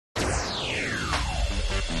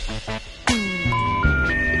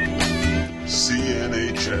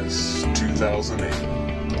VHS 2008.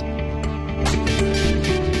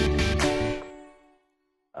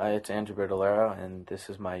 Hi, it's Andrew Bertolero, and this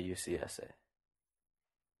is my UC essay.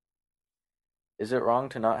 Is it wrong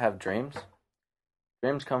to not have dreams?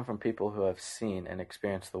 Dreams come from people who have seen and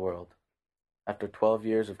experienced the world. After 12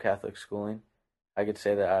 years of Catholic schooling, I could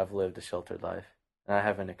say that I have lived a sheltered life, and I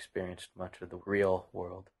haven't experienced much of the real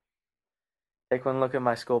world. Take one look at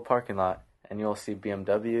my school parking lot, and you'll see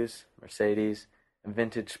BMWs, Mercedes, and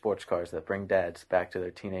vintage sports cars that bring dads back to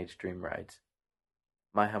their teenage dream rides.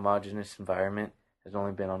 My homogeneous environment has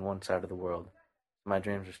only been on one side of the world, so my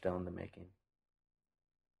dreams are still in the making.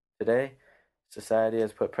 Today, society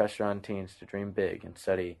has put pressure on teens to dream big and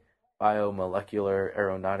study biomolecular,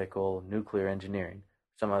 aeronautical, nuclear engineering,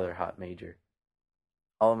 or some other hot major.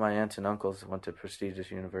 All of my aunts and uncles went to prestigious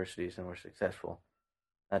universities and were successful.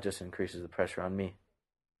 That just increases the pressure on me.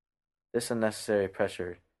 This unnecessary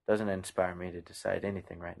pressure doesn't inspire me to decide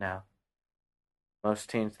anything right now. Most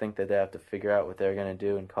teens think that they have to figure out what they're going to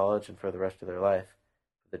do in college and for the rest of their life.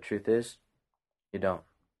 But the truth is, you don't.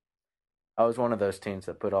 I was one of those teens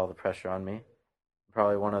that put all the pressure on me.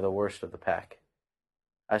 Probably one of the worst of the pack.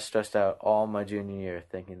 I stressed out all my junior year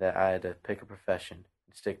thinking that I had to pick a profession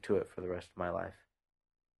and stick to it for the rest of my life.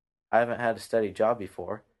 I haven't had a steady job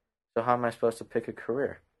before, so how am I supposed to pick a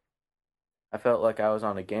career? I felt like I was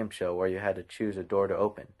on a game show where you had to choose a door to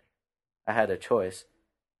open. I had a choice,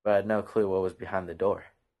 but I had no clue what was behind the door.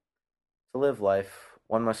 To live life,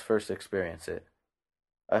 one must first experience it.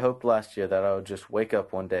 I hoped last year that I would just wake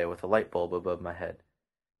up one day with a light bulb above my head,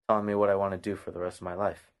 telling me what I want to do for the rest of my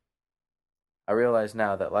life. I realize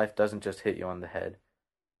now that life doesn't just hit you on the head,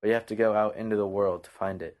 but you have to go out into the world to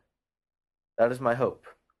find it. That is my hope,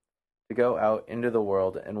 to go out into the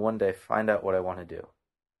world and one day find out what I want to do.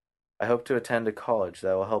 I hope to attend a college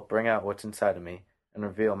that will help bring out what's inside of me and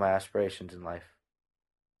reveal my aspirations in life.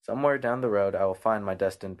 Somewhere down the road I will find my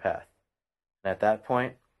destined path, and at that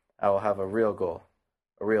point I will have a real goal,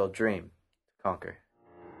 a real dream to conquer.